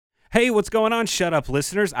Hey, what's going on, Shut Up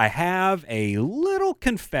listeners? I have a little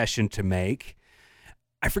confession to make.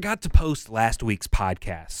 I forgot to post last week's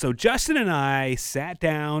podcast. So Justin and I sat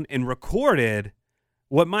down and recorded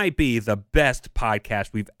what might be the best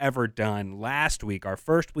podcast we've ever done last week, our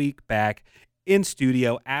first week back in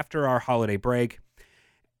studio after our holiday break.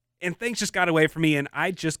 And things just got away from me, and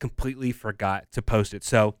I just completely forgot to post it.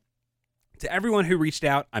 So to everyone who reached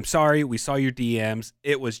out, I'm sorry. We saw your DMs.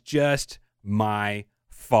 It was just my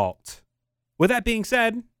fault. With that being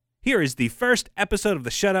said, here is the first episode of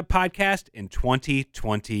the Shut Up Podcast in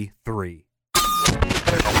 2023.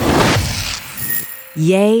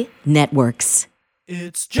 Yay Networks.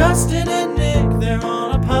 It's Justin and Nick, they're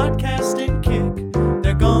on a podcasting kick.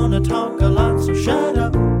 They're gonna talk a lot, so shut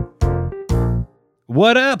up.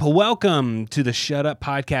 What up? Welcome to the Shut Up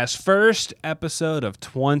Podcast, first episode of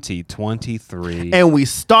 2023. And we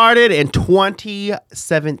started in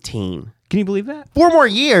 2017. Can you believe that? 4 more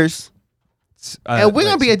years, and we're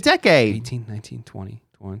going to be a decade. 18, 19, 20,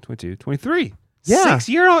 21, 22, 23. Yeah.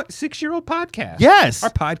 Six-year-old podcast. Yes. Our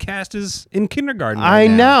podcast is in kindergarten I right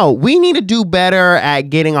now. know. We need to do better at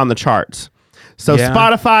getting on the charts. So Yeah.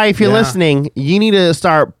 Spotify, if you're Yeah. listening, you need to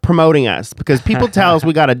start promoting us because people tell us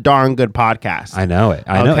we got a darn good podcast. I know it.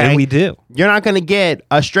 I know, Okay. and we do. You're not going to get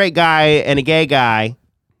a straight guy and a gay guy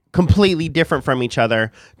completely different from each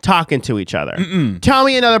other talking to each other. Tell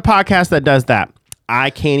me another podcast that does that. I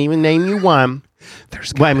can't even name you one.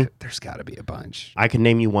 There's Well, I got mean- to be a bunch. I can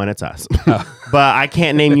name you one. It's us. But I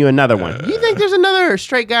can't name you another one. You think there's another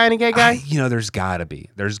straight guy and a gay guy? There's got to be.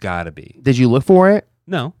 There's got to be. Did you look for it?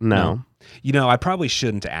 No. I probably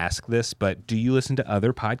shouldn't ask this, but do you listen to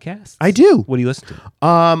other podcasts? I do. What do you listen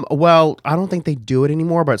to? Well, I don't think they do it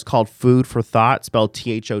anymore, but it's called Food for Thought, spelled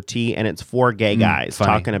THOT, and it's 4 gay guys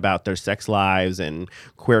funny. talking about their sex lives and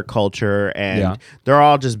queer culture, and Yeah. they're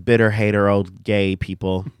all just bitter hater old gay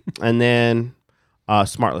people. And then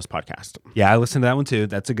Smartless podcast. Yeah, I listen to that one too.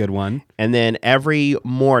 That's a good one. And then every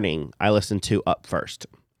morning I listen to Up First.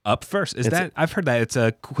 Up First. I've heard that. It's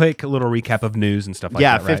a quick little recap of news and stuff like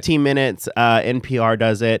Yeah, that, right? 15 minutes. NPR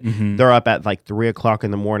does it. They're up at like 3 o'clock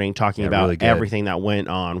in the morning talking about really good. everything that went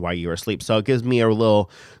on while you were asleep. So it gives me a little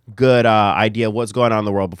good idea of what's going on in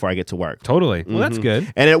the world before I get to work. Totally. Well, that's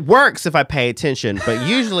good. And it works if I pay attention, but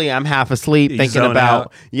usually I'm half asleep You thinking zone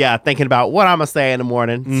about out. thinking about what I'm gonna say in the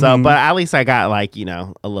morning. So, but at least I got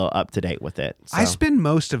a little up to date with it. So. I spend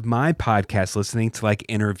most of my podcast listening to like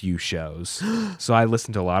interview shows. So I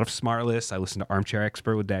listen to a lot of Smartless. I listen to Armchair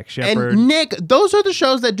Expert with Dak Shepard. And Nick, those are the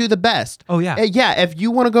shows that do the best. Oh, yeah. Yeah. If you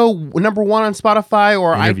want to go number 1 on Spotify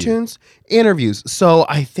or Interview. iTunes, interviews. So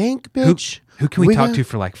I think, bitch, Who can we talk got- to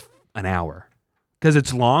for like an hour? Because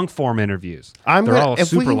it's long form interviews. I'm They're gonna all if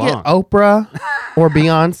super we can long. get Oprah or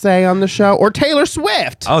Beyonce on the show or Taylor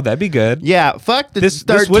Swift. Oh, that'd be good. Yeah, fuck the This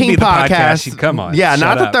 13 would be the podcast podcast. you'd come on. Yeah, Shut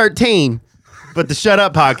not up. the 13, but the Shut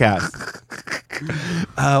Up podcast.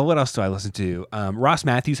 What else do I listen to? Ross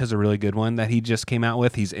Matthews has a really good one that he just came out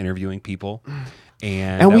with. He's interviewing people.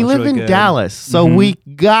 And And that we was live really in good. Dallas, so we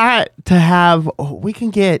got to have. We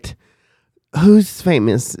can get who's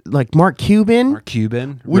famous, like Mark Cuban. Mark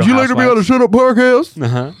Cuban. Would you like to be on the Shut Up podcast?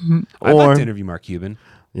 Uh-huh. I'd Or- like to interview Mark Cuban.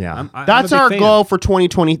 Yeah, I'm a that's big our fan. goal for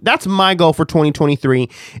 2020. That's my goal for 2023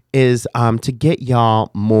 is to get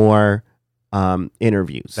y'all more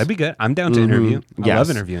interviews. That'd be good. I'm down to interview. I Yes. love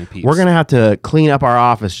interviewing people. We're gonna have to clean up our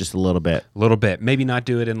office just a little bit. A little bit. Maybe not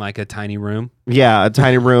do it in like a tiny room. Yeah, a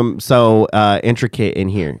tiny room, so intricate in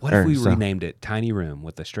here. What if we so- renamed it Tiny Room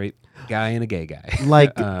with a straight guy and a gay guy?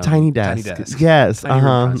 like tiny desk? Yes, Tiny room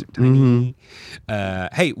uh-huh. project, tiny.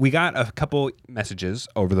 Hey, we got a couple messages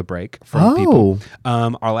over the break from people.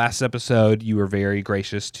 Our last episode, you were very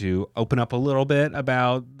gracious to open up a little bit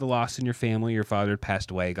about the loss in your family. Your father had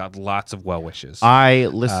passed away. Got lots of well wishes. I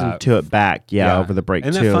listened to it back, over the break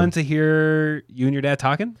Isn't too. that fun to hear you and your dad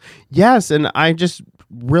talking? Yes, and I just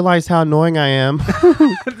realized how annoying I am,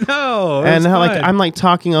 No, and how I'm like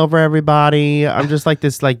talking over everybody. I'm just like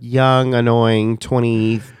this young, annoying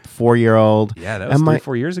 24-year-old. yeah, that and was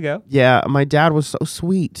 3-4 years ago. Yeah, my dad was so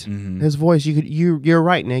sweet. His voice, you're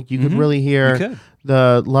right, Nick. You could really hear You could.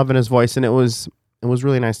 the love in his voice, and it was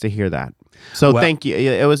really nice to hear that. So Well- thank you.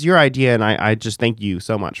 It was your idea, and I just thank you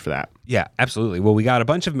so much for that. Yeah, absolutely. Well, we got a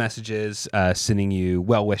bunch of messages sending you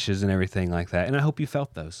well wishes and everything like that, and I hope you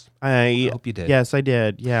felt those. I hope you did. Yes, I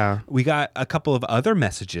did. Yeah. We got a couple of other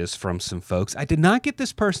messages from some folks. I did not get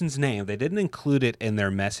this person's name. They didn't include it in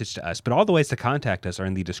their message to us, but all the ways to contact us are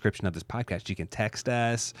in the description of this podcast. You can text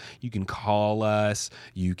us, you can call us,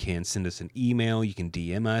 you can send us an email, you can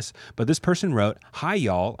DM us. But this person wrote, "Hi,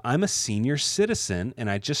 y'all. I'm a senior citizen, and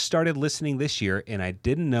I just started listening happening this year, and I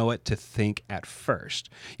didn't know it to think at first.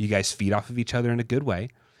 You guys feed off of each other in a good way.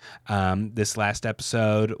 This last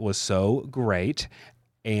episode was so great.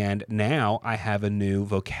 And now I have a new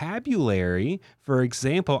vocabulary. For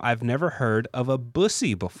example, I've never heard of a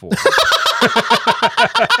bussy before.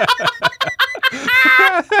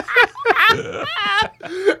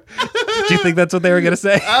 Do you think that's what they were going to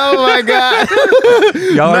say? Oh my God.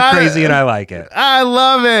 Y'all are crazy and I like it. I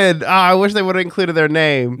love it. Oh, I wish they would have included their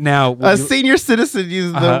name. Now, A senior citizen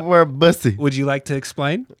uses the word bussy. would you like to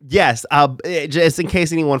explain? Yes, just in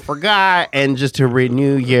case anyone forgot, and just to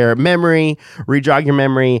renew your memory, re-jog your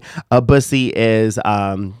memory, a bussy is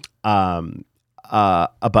a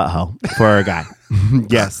butthole for a guy.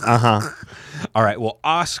 Yes, All right. Well,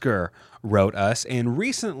 Oscar wrote us, and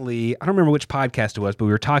recently, I don't remember which podcast it was, but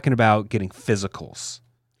we were talking about getting physicals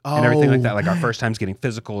and everything like that, like our first times getting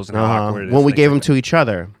physicals and how awkward it is. When we things gave like them to each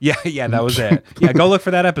other. Yeah, that was it. Yeah, go look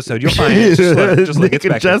for that episode. You'll find it. Just look. Nick It's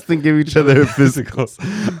and back there. Justin give each other physicals.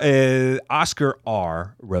 Oscar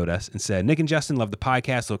R. wrote us and said, Nick and Justin love the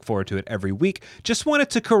podcast. Look forward to it every week. Just wanted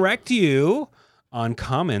to correct you on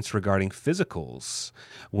comments regarding physicals.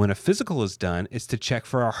 When a physical is done, it's to check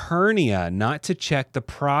for a hernia, not to check the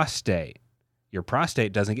prostate. Your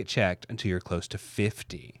prostate doesn't get checked until you're close to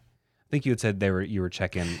 50. I think you had said you were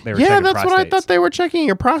checking. They were Yeah, checking that's what I prostates. thought they were checking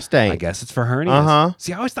your prostate. I guess it's for hernias. Uh-huh.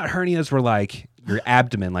 See, I always thought hernias were like your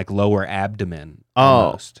abdomen, like lower abdomen. Oh.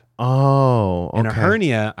 Almost. Oh, okay. And a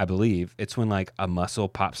hernia, I believe, it's when like a muscle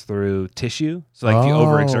pops through tissue. So like if you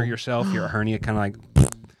overexert yourself, your hernia kind of like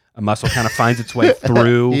a muscle kind of finds its way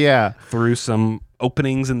through through some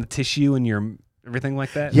openings in the tissue and your everything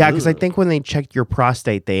like that. Yeah, because I think when they check your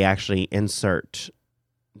prostate, they actually insert.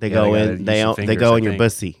 They go in. They go in your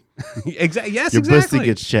bussy. Exactly. Yes, Your exactly. bussy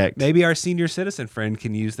gets checked. Maybe our senior citizen friend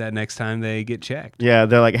can use that next time they get checked. Yeah,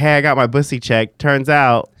 they're like, "Hey, I got my bussy checked. Turns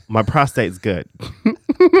out my prostate's good."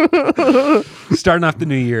 Starting off the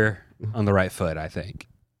new year on the right foot, I think.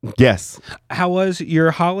 Yes. How was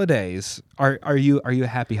your holidays? Are you a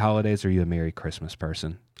happy holidays or are you a Merry Christmas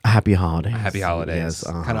person? Happy holidays. Happy holidays.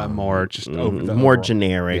 Yes, Kind of more just over the more overall.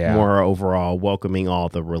 generic, Yeah. more overall, welcoming all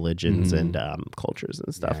the religions and cultures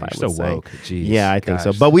and stuff. Yeah, I you're would so say. woke. Jeez, Yeah, I think so.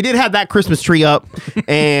 gosh. But we did have that Christmas tree up,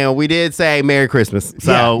 and we did say Merry Christmas.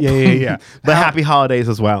 So Yeah. but happy holidays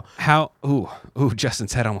as well. How? Ooh,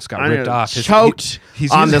 Justin's head almost got I ripped know, off. choked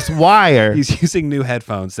he's on using- this wire. He's using new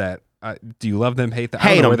headphones that. Do you love them? Hate them? I Hate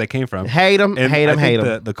don't know 'em. where they came from. Hate them. And Hate I them. Hate think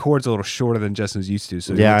them. The cord's a little shorter than Justin's used to,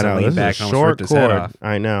 so Yeah, I he know. needs to lean This back is and a almost short ripped his head cord. off.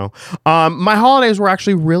 I know. My holidays were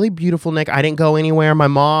actually really beautiful, Nick. I didn't go anywhere. My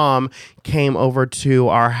mom came over to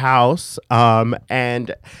our house,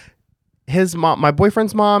 and his mom, my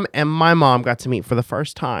boyfriend's mom, and my mom got to meet for the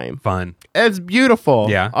first time. Fun. It's beautiful.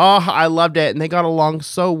 Yeah. Oh, I loved it. And they got along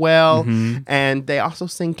so well. And they also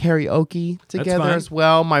sing karaoke together fun. as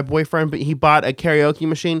well. My boyfriend, he bought a karaoke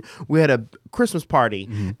machine. We had a Christmas party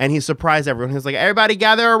and he surprised everyone. He was like, everybody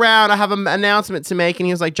gather around. I have an announcement to make. And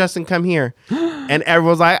he was like, Justin, come here. And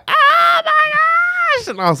everyone was like, oh my gosh.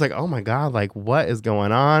 And I was like, oh my God, like what is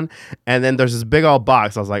going on? And then there's this big old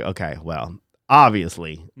box. I was like, okay, well,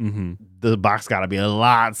 obviously the box got to be a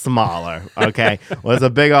lot smaller. Okay. Well, it's a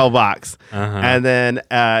big old box. And then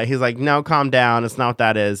he's like, no, calm down. It's not what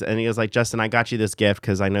that is. And he was like, Justin, I got you this gift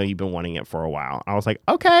because I know you've been wanting it for a while. I was like,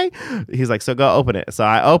 okay. He's like, so go open it. So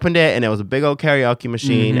I opened it and it was a big old karaoke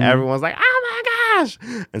machine. Everyone was like, oh my gosh.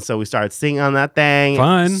 And so we started singing on that thing.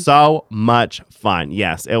 Fun. So much fun.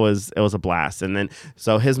 Yes, it was a blast. And then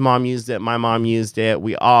so his mom used it. My mom used it.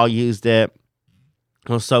 We all used it.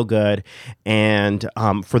 It was so good. And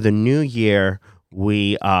for the new year,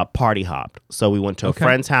 we party hopped. So we went to a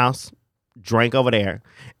friend's house, drank over there,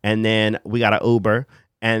 and then we got an Uber.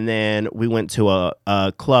 And then we went to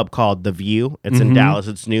a club called The View. It's in Dallas.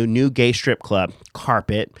 It's new gay strip club.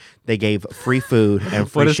 Carpet. They gave free food and What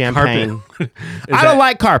free is champagne. carpet? I don't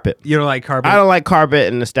like carpet. You don't like carpet? I don't like carpet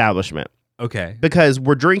in an establishment Okay. because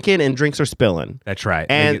we're drinking and drinks are spilling. That's right.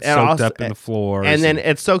 And- they get and soaked also- up in the floors. And then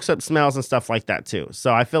it soaks up smells and stuff like that too.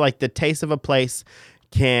 So I feel like the taste of a place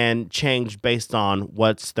can change based on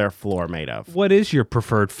what's their floor made of. What is your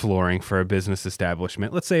preferred flooring for a business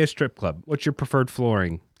establishment? Let's say a strip club. What's your preferred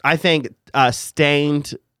flooring? I think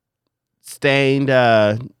stained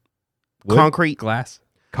Wood? concrete. Glass?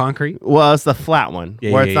 Concrete? Well, it's the flat one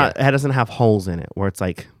Yeah, where yeah, it's not. It doesn't have holes in it. Where it's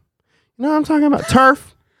like, you know what I'm talking about?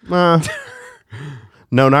 Turf.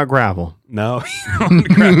 No, not gravel. No. You don't want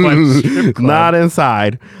to grab one strip club. Not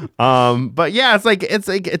inside. But yeah,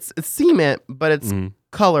 it's cement, but it's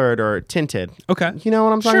colored or tinted. Okay. You know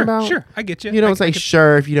what I'm talking about? Sure. I get you. You don't say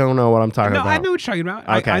sure if you don't know what I'm talking No, about. I know what you're talking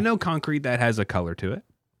about. Okay. I know concrete that has a color to it.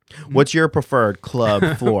 What's your preferred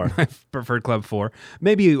club floor? My preferred club floor.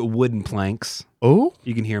 Maybe wooden planks. Oh,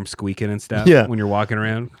 You can hear them squeaking and stuff Yeah. when you're walking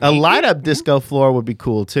around. a light up disco floor would be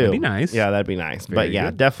cool too. That'd be nice. Yeah, that'd be nice. But Very yeah,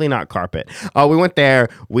 good. definitely not carpet. We went there.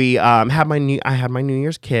 We I had my New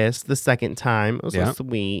Year's kiss the second time. It was Yeah. so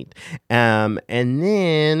sweet. And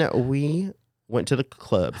then we went to the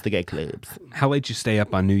clubs, the gay clubs. How late you stay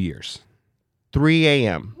up on New Year's? 3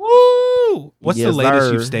 a.m. Woo! What's the Yes, latest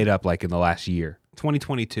sir. you've stayed up like in the last year?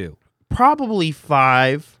 2022. Probably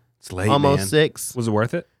 5, It's late, almost man. 6. Was it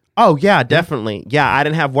worth it? Oh yeah, definitely. Yeah, I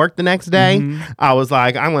didn't have work the next day. Mm-hmm. I was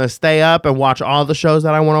like, I'm gonna stay up and watch all the shows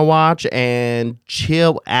that I want to watch and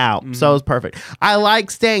chill out. Mm-hmm. So it was perfect. I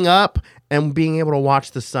like staying up and being able to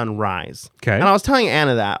watch the sunrise. Okay. And I was telling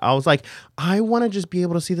Anna that I was like, I want to just be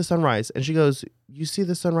able to see the sunrise, and she goes, "You see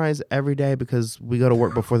the sunrise every day because we go to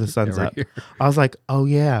work before the sun's Every up." year. I was like, "Oh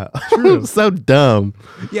yeah, so dumb."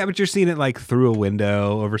 Yeah, but you're seeing it like through a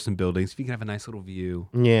window over some buildings. If you can have a nice little view,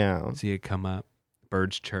 Yeah, see it come up,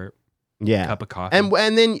 birds chirp, yeah. cup of coffee.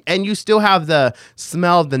 And you still have the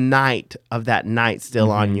smell of the night of that night still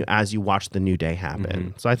Mm-hmm. on you as you watch the new day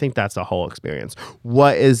happen. So I think that's a whole experience.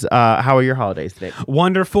 What is how are your holidays, Nick?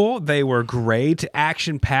 Wonderful. They were great,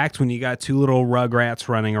 action packed. When you got two little rugrats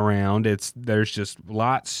running around, there's just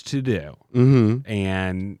lots to do. Mm-hmm.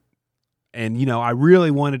 And you know, I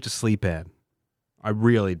really wanted to sleep in. I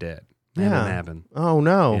really did. That Yeah. didn't happen. Oh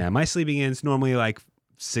no. Yeah, my sleeping in's normally like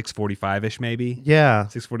 6:45ish, maybe. Yeah.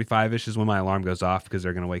 6:45ish is when my alarm goes off because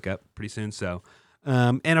they're going to wake up pretty soon. So,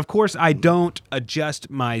 and of course, I don't adjust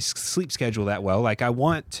my sleep schedule that well. Like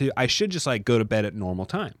I should just like go to bed at normal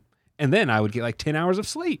time, and then I would get like 10 hours of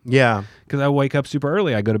sleep Yeah. because I wake up super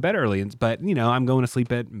early. I go to bed early, but you know I'm going to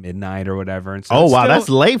sleep at midnight or whatever. And so Oh it's wow, still- that's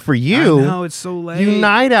late for you. I know it's so late. You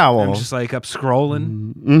night owl. I'm just like up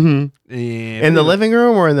scrolling. Mm-hmm. In the living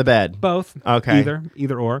room or in the bed? Both. Okay.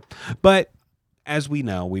 Either or. But as we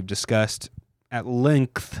know, we've discussed at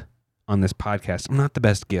length on this podcast, I'm not the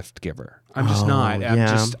best gift giver. I'm just not.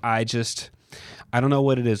 I don't know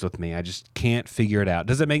what it is with me. I just can't figure it out.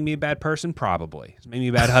 Does it make me a bad person? Probably. Does it make me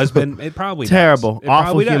a bad husband? It probably Terrible. does. It Awful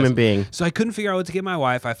probably does. human being. So I couldn't figure out what to get my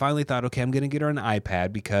wife. I finally thought, okay, I'm going to get her an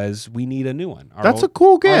iPad because we need a new one. That's a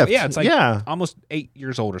cool gift. Yeah, it's like Yeah. almost 8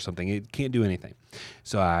 years old or something. It can't do anything.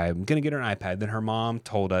 So I'm going to get her an iPad. Then her mom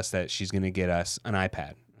told us that she's going to get us an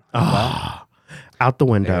iPad. Well, Out the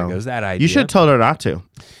window. there goes that idea. You should have told her not to.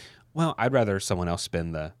 Well, I'd rather someone else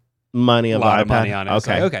spend the Money of lot of iPad. money on it. It's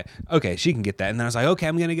Okay. like, okay, she can get that. And then I was like, okay,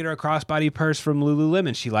 I'm going to get her a crossbody purse from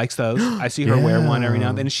Lululemon. She likes those. I see her wear one every now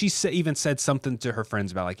and then. And she even said something to her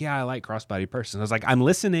friends about like, yeah, I like crossbody purses. And I was like, I'm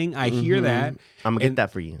listening. I hear that. I'm gonna And- get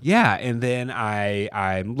that for you. Yeah, and then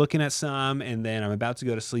I'm looking at some, and then I'm about to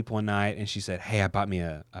go to sleep one night, and she said, hey, I bought me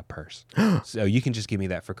a purse. So you can just give me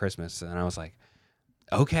that for Christmas. And I was like,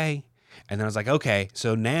 okay. And then I was like, okay.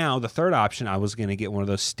 So now the third option, I was going to get one of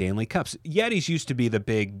those Stanley cups. Yetis used to be the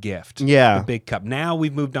big gift. Yeah. The big cup. Now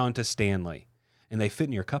we've moved on to Stanley, and they fit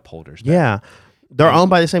in your cup holders. now. Yeah. They're owned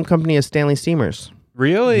by the same company as Stanley Steamers.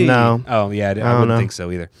 Really? No. Oh yeah, I don't wouldn't know. think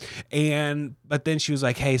so either. But then she was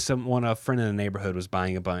like, "Hey, a friend in the neighborhood was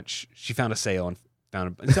buying a bunch. She found a sale and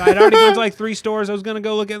found a. So I'd already gone to like 3 stores. I was gonna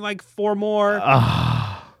go look at like 4 more.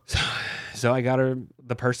 So I got her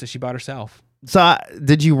the purse that she bought herself. So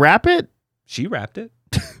did you wrap it? She wrapped it.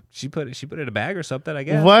 she put it in a bag or something. I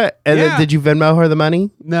guess. What? And Yeah. then did you Venmo her the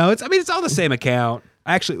money? No, it's all the same account.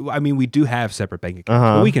 Actually, we do have separate bank accounts.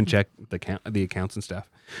 Uh-huh. But we can check the accounts and stuff.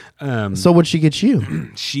 So what'd she get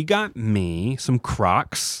you? She got me some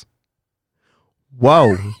Crocs.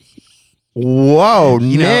 Whoa. Whoa,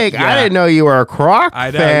 You know, Nick. yeah. I didn't know you were a Croc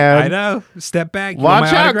I know. fan. I know. Step back. You want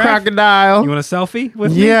Watch my out, autograph? crocodile. You want a selfie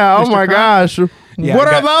with me? Yeah, oh Mr. my Croc? gosh. Yeah, What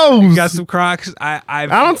I are got- those? Got some Crocs. I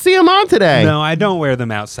don't see them on today. No, I don't wear them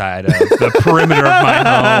outside of the perimeter of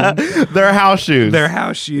my home. They're house shoes. They're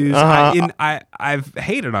house shoes. Uh-huh. I've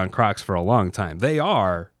hated on Crocs for a long time. They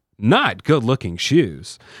are not good looking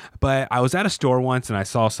shoes. But I was at a store once and I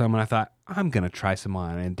saw some and I thought, I'm going to try some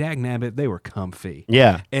on. And dagnabbit, they were comfy.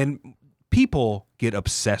 Yeah. And people get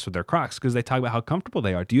obsessed with their Crocs because they talk about how comfortable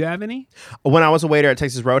they are. Do you have any? When I was a waiter at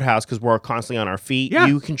Texas Roadhouse, because we're constantly on our feet, Yeah.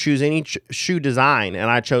 you can choose any shoe design, and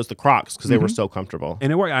I chose the Crocs because they were so comfortable.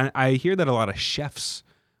 And it worked. I hear that a lot of chefs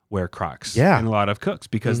wear Crocs. Yeah. And a lot of cooks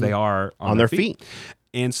because they are On their feet.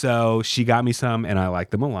 And so she got me some and I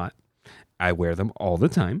like them a lot. I wear them all the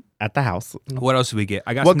time. At the house. What else did we get?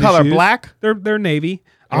 I got What some new color? shoes. Black? They're navy.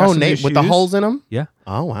 I got Oh, some new Nate, with the shoes. holes in them? Yeah.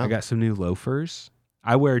 Oh, wow. I got some new loafers.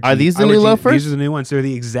 I wear. Are these the I wear new loafers? These are the new ones. They're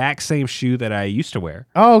the exact same shoe that I used to wear.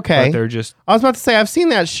 Oh, okay. But they're just I was about to say I've seen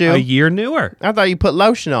that shoe. a year newer. I thought you put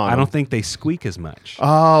lotion on. I them. don't think they squeak as much.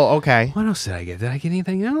 Oh, okay. What else did I get? Did I get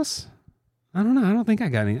anything else? I don't know. I don't think I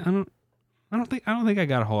got any. I don't think I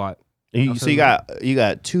got a whole lot. So you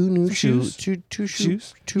got two new Shoes. shoes, two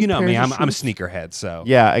shoes. You know me. pairs I'm of a shoes. sneakerhead, so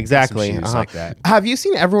Yeah, exactly. shoes like that. Have you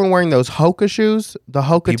seen everyone wearing those Hoka shoes? The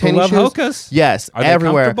Hoka People tennis love shoes? Hokas. Yes, Are they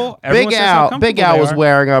everywhere. comfortable? Everyone Big says how Al, Big comfortable Al they was are.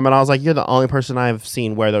 wearing them, and I was like, "You're the only person I've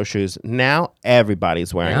seen wear those shoes." Now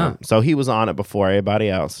everybody's wearing Yeah. them, so he was on it before everybody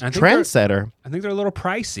else. I think they're- Trendsetter. I think they're a little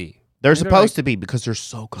pricey. They're They're supposed like- to be because they're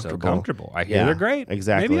so So comfortable. comfortable. I hear Yeah, they're great.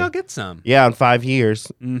 exactly. Maybe I'll get some. Yeah, in 5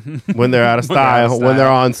 years Mhm. when they're out of When they're out style, of when they're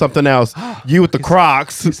style. on something else. You with the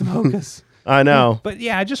Crocs. Some Hokas. I know. But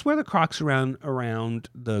yeah, I just wear the Crocs around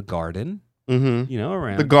the garden. Mm-hmm. You know,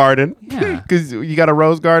 around The garden. Yeah. Because you got a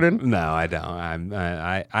rose garden. No, I don't.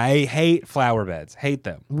 I hate flower beds. Hate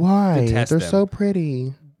them. Why? Detest They're them. so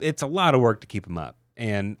pretty. It's a lot of work to keep them up,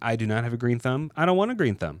 and I do not have a green thumb. I don't want a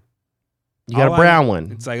green thumb. You got All a brown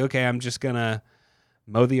one. It's like, okay, I'm just gonna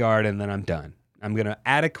mow the yard and then I'm done. I'm gonna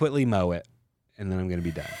adequately mow it, and then I'm gonna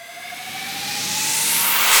be done.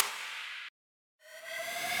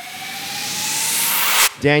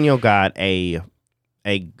 Daniel got a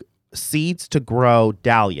seeds to grow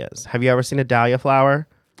dahlias. Have you ever seen a dahlia flower?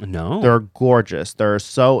 No, They're gorgeous. They're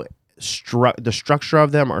so the structure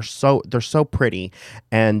of them are they're so pretty,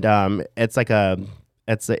 and it's like a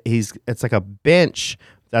bench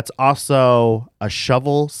that's also a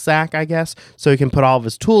shovel sack, I guess. So he can put all of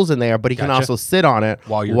his tools in there, but he can Gotcha. also sit on it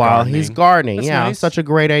While you're he's gardening. gardening. That's Yeah, nice. such a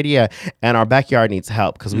great idea. And our backyard needs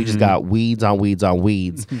help because we just got weeds on weeds on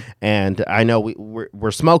weeds, and I know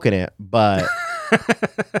we're smoking it, but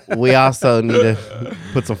we also need to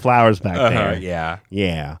put some flowers back there. yeah.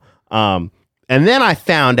 Yeah. And then I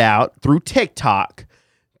found out through TikTok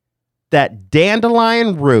that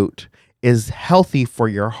dandelion root is healthy for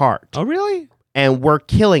your heart, Oh, really? and we're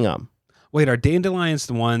killing them. Wait, are dandelions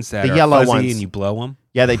the ones that The are yellow fuzzy ones. and you blow them?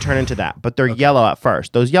 Yeah, they turn into that, but they're yellow at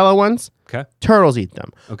first. Those yellow ones, Okay. turtles eat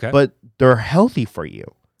them, Okay. but they're healthy for you.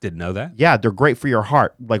 Didn't know that. Yeah, they're great for your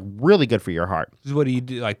heart, like really good for your heart. So what do you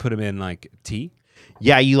do? Like put them in like tea?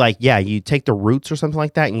 Yeah, you take the roots or something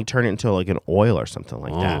like that and you turn it into like an oil or something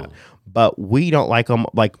like that. Oh. But we don't like them,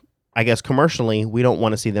 like, I guess commercially, we don't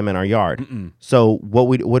want to see them in our yard. Mm-mm. So what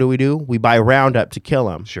do? We buy Roundup to kill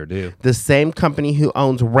them. Sure do. The same company who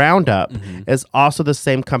owns Roundup is also the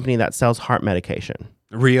same company that sells heart medication.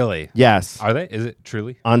 Really? Yes. Are they? Is it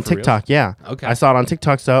truly On for real? TikTok, yeah. Okay. I saw it on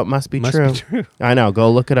TikTok, so it must be Must true. be true. I know.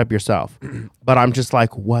 Go look it up yourself. But I'm just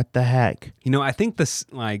like, what the heck? You know, I think this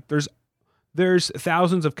like there's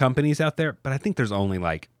thousands of companies out there, but I think there's only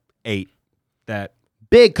like 8 that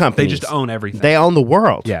Big they companies. just own everything. They own the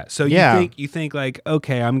world. Yeah. So Yeah. you think like,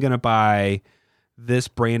 okay, I'm gonna buy this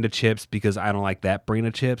brand of chips because I don't like that brand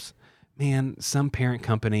of chips. Man, some parent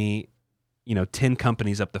company, 10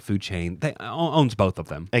 companies up the food chain, they owns both of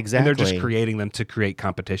them. And they're just Exactly. creating them to create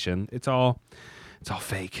competition. It's all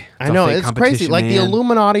fake. I know. It's crazy. Like the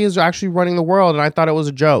Illuminati is actually running the world, and I thought it was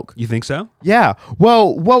a joke. You think so? Yeah.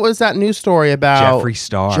 Well, what was that news story about? Jeffree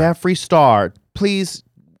Star. Jeffree Star. Please.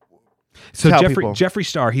 So Tell people. Jeffree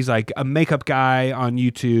Star, he's like a makeup guy on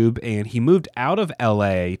YouTube, and he moved out of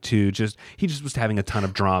LA to he just was having a ton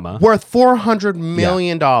of drama. Worth $400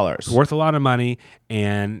 million. Worth a lot of money,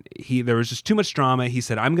 and there was just too much drama. He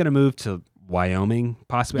said, I'm going to move to Wyoming,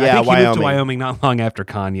 possibly. Yeah, I think he moved to Wyoming. Wyoming not long after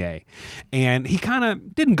Kanye. And he kind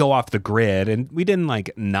of didn't go off the grid, and we didn't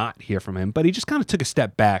like not hear from him, but he just kind of took a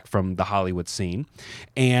step back from the Hollywood scene.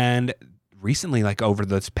 And recently, like over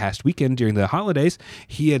this past weekend during the holidays,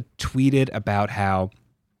 he had tweeted about how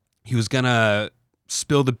he was going to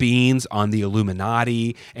spill the beans on the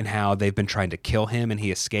Illuminati and how they've been trying to kill him, and he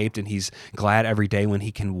escaped, and he's glad every day when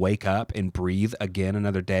he can wake up and breathe again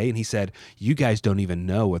another day. And he said, you guys don't even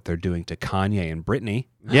know what they're doing to Kanye and Britney.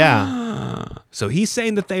 Yeah. So he's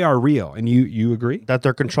saying that they are real, and you agree? That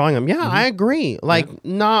they're controlling them. Yeah, I agree. Like,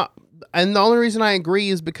 not. And the only reason I agree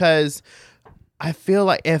is because I feel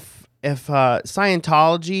like if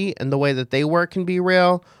Scientology and the way that they work can be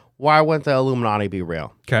real, why wouldn't the Illuminati be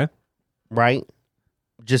real? Okay. Right?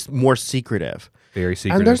 Just more secretive. Very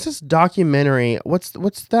secretive. And there's this documentary. What's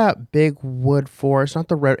that big wood forest?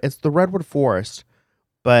 It's the redwood forest,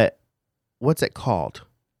 but what's it called?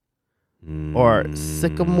 Or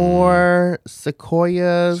sycamore,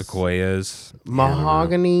 sequoias,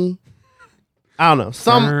 mahogany. I don't know.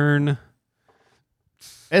 Fern.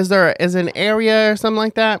 Is an area or something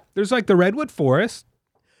like that? There's like the redwood forest.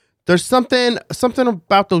 There's something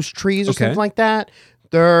about those trees or Okay. something like that.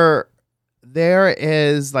 There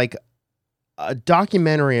is like a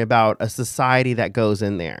documentary about a society that goes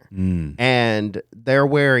in there, and they're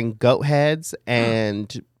wearing goat heads,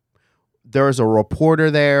 and there's a reporter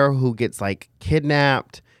there who gets like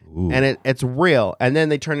kidnapped, and it's real. And then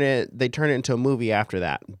they turn it into a movie after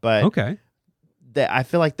that. But Okay. I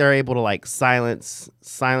feel like they're able to like silence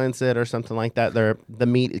it or something like that. They're the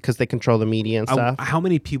media because they control the media and stuff. How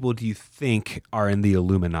many people do you think are in the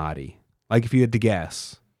Illuminati? Like, if you had to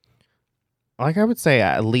guess. Like I would say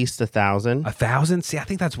at least 1,000. 1,000? See, I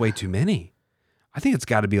think that's way too many. I think it's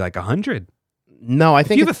got to be like 100. No, I If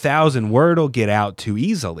think you have 1,000, word will get out too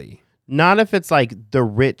easily. not if it's like the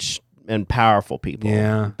rich and powerful people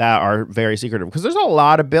Yeah. that are very secretive. Because there's a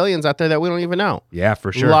lot of billions out there that we don't even know. Yeah,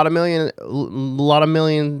 for sure. A lot of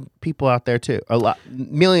million people out there too. A lot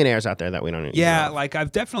millionaires out there that we don't even Yeah, know. like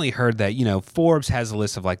I've definitely heard that, Forbes has a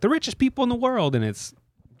list of like the richest people in the world, and it's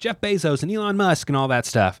Jeff Bezos and Elon Musk and all that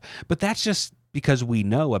stuff. But that's just because we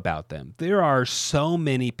know about them. There are so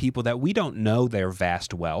many people that we don't know their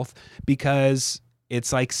vast wealth because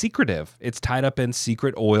it's like secretive. It's tied up in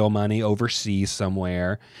secret oil money overseas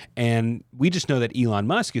somewhere. And we just know that Elon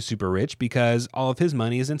Musk is super rich because all of his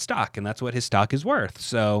money is in stock, and that's what his stock is worth.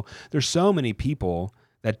 So there's so many people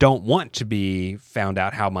that don't want to be found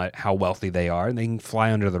out how wealthy they are, and they can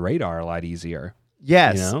fly under the radar a lot easier.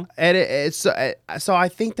 Yes, You know? and it's so I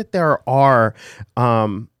think that there are.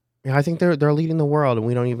 I think they're leading the world, and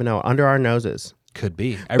we don't even know under our noses. Could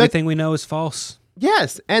be. Everything we know is false.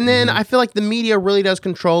 Yes, and then Mm-hmm. I feel like the media really does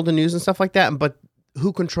control the news and stuff like that. But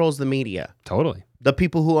who controls the media? Totally. The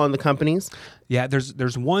people who own the companies. Yeah,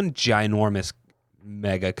 there's one ginormous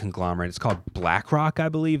mega conglomerate. It's called BlackRock, I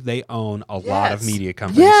believe. They own a lot of Yes. media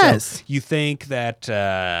companies. Yes. So you think that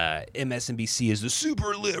MSNBC is the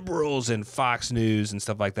super liberals and Fox News and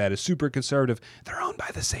stuff like that is super conservative. They're owned by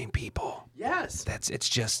the same people. Yes, It's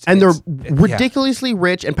just and it's- they're ridiculously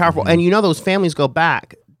rich and powerful. Mm-hmm. And those families go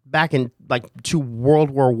back in like to World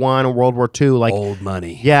War I and World War II, like old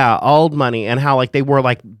money. yeah, old money, and how like they were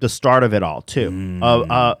like the start of it all too.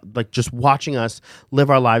 Mm. Like just watching us live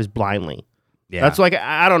our lives blindly. Yeah. That's like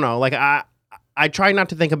I don't know. Like I try not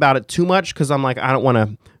to think about it too much because I'm like I don't want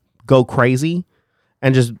to go crazy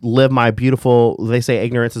and just live my beautiful. They say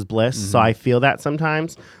ignorance is bliss, so Mm-hmm. I feel that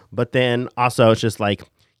sometimes. But then also it's just like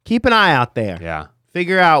keep an eye out there. Yeah.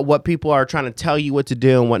 Figure out what people are trying to tell you what to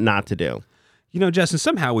do and what not to do. Justin,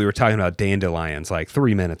 somehow we were talking about dandelions like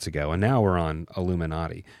 3 minutes ago, and now we're on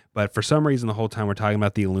Illuminati. But for some reason, the whole time we're talking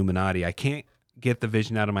about the Illuminati, I can't get the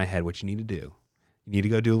vision out of my head. What you need to do, you need to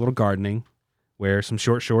go do a little gardening, wear some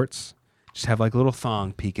short shorts, just have like a little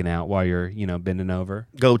thong peeking out while you're, bending over.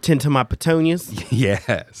 Go tend to my petunias.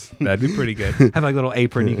 Yes, that'd be pretty good. Have like a little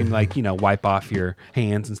apron you can like, wipe off your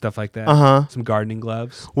hands and stuff like that. Uh-huh. Some gardening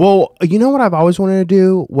gloves. Well, you know what I've always wanted to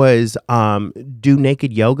do was do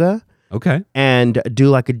naked yoga Okay. and do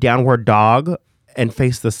like a downward dog and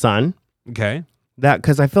face the sun. Okay. That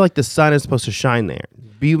because I feel like the sun is supposed to shine there.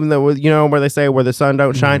 Even though where they say where the sun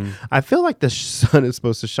don't shine, I feel like the sun is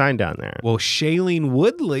supposed to shine down there. Well, Shailene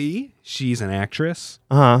Woodley, she's an actress.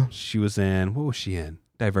 She was in, what was she in?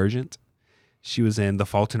 Divergent. She was in The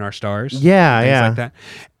Fault in Our Stars. Yeah, things yeah. like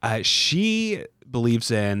that. She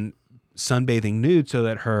believes in sunbathing nude so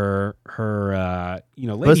that her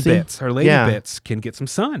lady Pussy? bits, her lady Yeah. bits can get some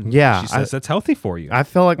sun. Yeah, She says that's healthy for you. I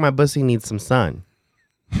feel like my bussy needs some sun.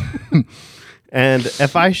 And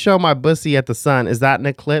if I show my bussy at the sun, is that an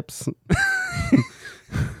eclipse?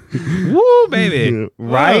 Woo, baby.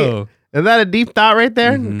 Right? Whoa. Is that a deep thought right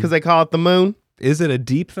there? Because they call it the moon. Is it a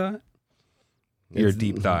deep thought? Your It's-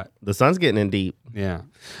 deep thought. The sun's getting in deep. Yeah.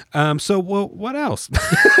 So, what else?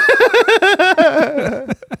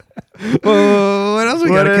 What else we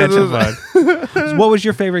What gotta catch is up on? What was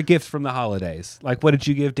your favorite gift from the holidays? Like, what did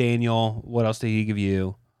you give Daniel? What else did he give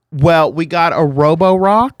you? Well, we got a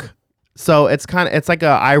Robo-Rock. So it's like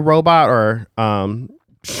a iRobot or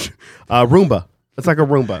a Roomba. It's like a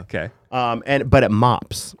Roomba. Okay. But it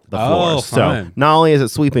mops the Oh, floors. So fun. not only is it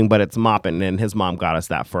sweeping, but it's mopping. And his mom got us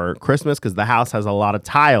that for Christmas because the house has a lot of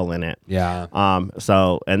tile in it. Yeah.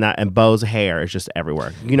 And Bo's hair is just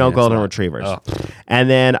everywhere. it's Golden not- retrievers. Oh. And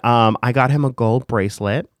then I got him a gold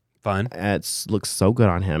bracelet. Fun. It looks so good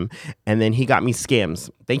on him. And then he got me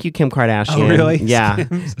Skims. Thank you, Kim Kardashian. Oh, really? Yeah.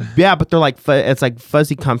 Skims? Yeah, but they're like it's like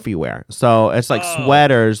fuzzy comfy wear. So it's like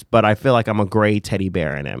sweaters, but I feel like I'm a gray teddy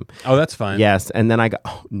bear in him. Oh, that's fun. Yes. And then I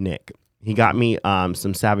got Nick. He got me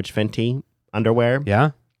some Savage Fenty underwear.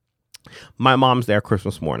 Yeah. My mom's there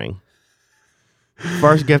Christmas morning.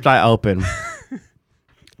 First gift I open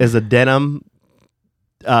is a denim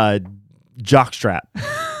jockstrap.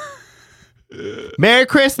 Merry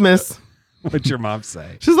Christmas. What'd your mom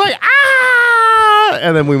say? She's like, ah!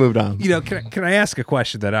 and then we moved on. You know, can I ask a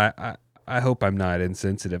question that I hope I'm not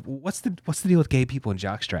insensitive? What's the deal with gay people in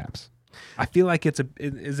jock straps? I feel like is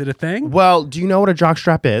it a thing? Well, do you know what a jock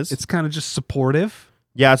strap is? It's kind of just supportive.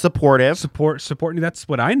 Yeah, it's supportive. Supporting. That's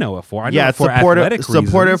what I know it for. I know Yeah, it it's for athletic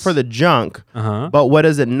supportive reasons. for the junk. Uh-huh. But what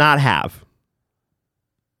does it not have?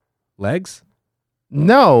 Legs?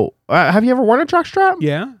 No. Have you ever worn a jock strap?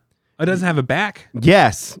 Yeah. It doesn't have a back.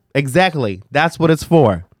 Yes, exactly. That's what it's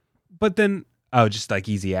for. But then, just like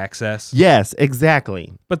easy access. Yes,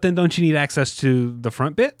 exactly. But then don't you need access to the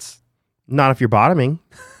front bits? Not if you're bottoming.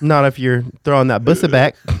 Not if you're throwing that bussy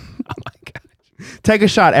back. Oh my God. Take a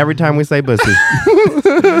shot every time we say bussy.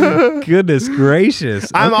 Goodness gracious.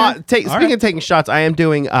 Speaking of taking shots, I am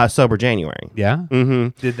doing Sober January. Yeah?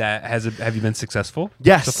 Mm-hmm. Have you been successful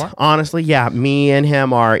Yes, so far? honestly, yeah. Me and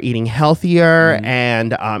him are eating healthier,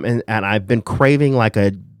 and I've been craving like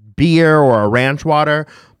a beer or a ranch water,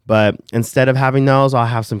 but instead of having those, I'll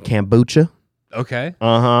have some kombucha. Okay.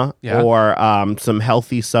 Yeah. Or some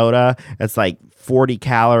healthy soda. It's like 40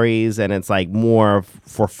 calories, and it's like more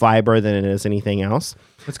for fiber than it is anything else.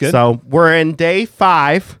 That's good. So we're in day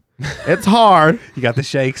 5. It's hard. You got the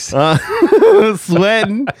shakes.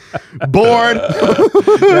 Sweating, bored.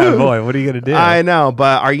 Yeah, boy, what are you going to do? I know,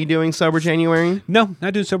 but are you doing Sober January? No,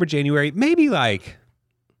 not doing Sober January. Maybe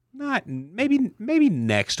maybe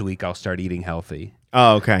next week I'll start eating healthy.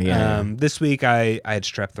 Oh, okay, yeah. This week I had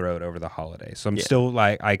strep throat over the holiday, so I'm still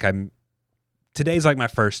today's like my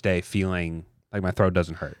first day feeling like my throat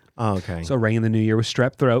doesn't hurt. Oh, okay. So ringing the new year with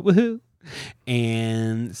strep throat, woohoo!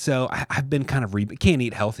 And so I've been kind of can't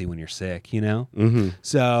eat healthy when you're sick, you know. Mm-hmm.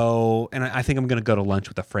 So and I think I'm gonna go to lunch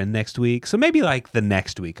with a friend next week. So maybe like the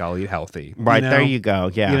next week I'll eat healthy. Right, you know? there you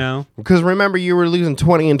go. Yeah. You know, because remember you were losing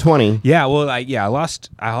 20 and 20. yeah. Well, I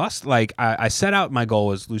lost. Like I set out my goal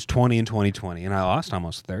was lose 20 in 2020, and I lost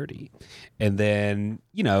almost 30. And then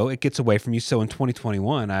it gets away from you. So in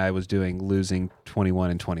 2021, I was losing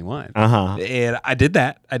 21 and 21. And I did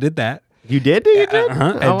that. You did? You did?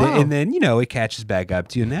 Uh-huh. Oh, wow. And then it catches back up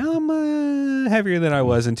to you. Now I'm heavier than I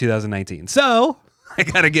was in 2019. So I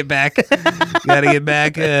gotta get back. Doing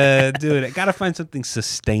it. Gotta find something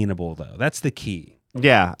sustainable though. That's the key.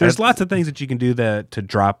 Yeah. There's lots of things that you can do to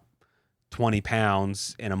drop 20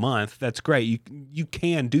 pounds in a month. That's great. You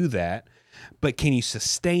can do that, but can you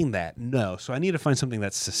sustain that? No. So I need to find something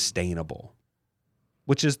that's sustainable,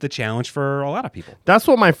 which is the challenge for a lot of people. That's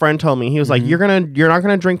what my friend told me. He was like, you're not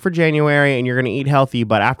gonna drink for January, and you're gonna eat healthy,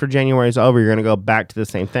 but after January is over, you're gonna go back to the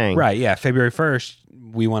same thing. Right? Yeah. February 1st,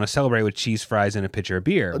 we want to celebrate with cheese fries and a pitcher of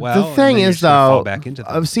beer. Well, the thing is, though, fall back into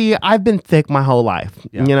that. see, I've been thick my whole life.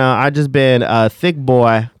 Yeah. I just been a thick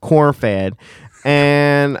boy, corn fed,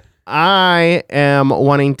 and I am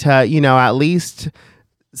wanting to, at least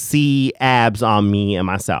see abs on me and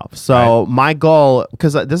myself. So my goal,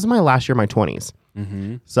 because this is my last year of my 20s.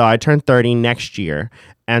 Mm-hmm. So I turned 30 next year.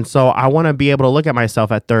 And so I want to be able to look at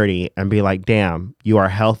myself at 30 and be like, damn, you are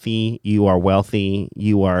healthy, you are wealthy,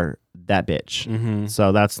 you are that bitch. Mm-hmm.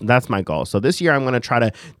 So that's my goal. So this year I'm going to try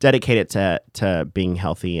to dedicate it to being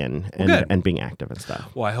healthy and being active and stuff.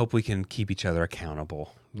 Well, I hope we can keep each other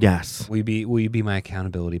accountable. Yes. Will you be my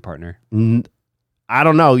accountability partner? I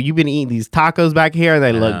don't know. You've been eating these tacos back here.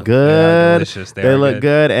 They look They're good. delicious. They look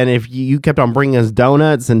good. And if you kept on bringing us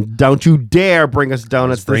donuts, and don't you dare bring us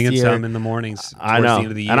donuts Bring this in year. some in the mornings. I towards know. The end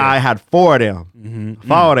of the year. And I had 4 of them. Mm-hmm.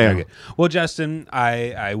 4 of them. Okay. Well, Justin,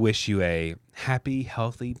 I wish you a happy,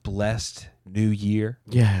 healthy, blessed new year.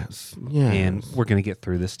 Yes. Yeah. And we're going to get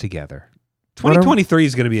through this together. 2023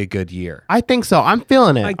 is going to be a good year. I think so. I'm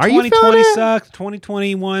feeling it. Like Are you 2020 feeling it? sucked.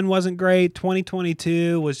 2021 wasn't great.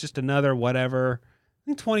 2022 was just another whatever. I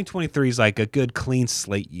think 2023 is like a good clean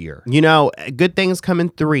slate year. Good things come in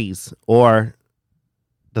threes, or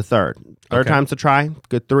the third. Third Okay. time's a try.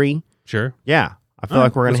 Good 3. Sure. Yeah. I feel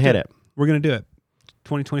like we're going to hit it. We're going to do it.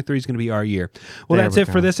 2023 is going to be our year. Well, There that's we it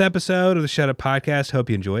go. for this episode of the Shut Up Podcast. Hope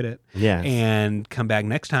you enjoyed it. Yes. And come back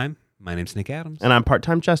next time. My name's Nick Adams. And I'm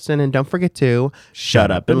part-time Justin, and don't forget to shut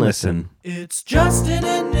up and listen. It's Justin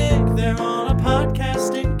and Nick, they're on a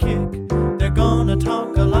podcasting kick. They're gonna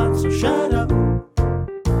talk a lot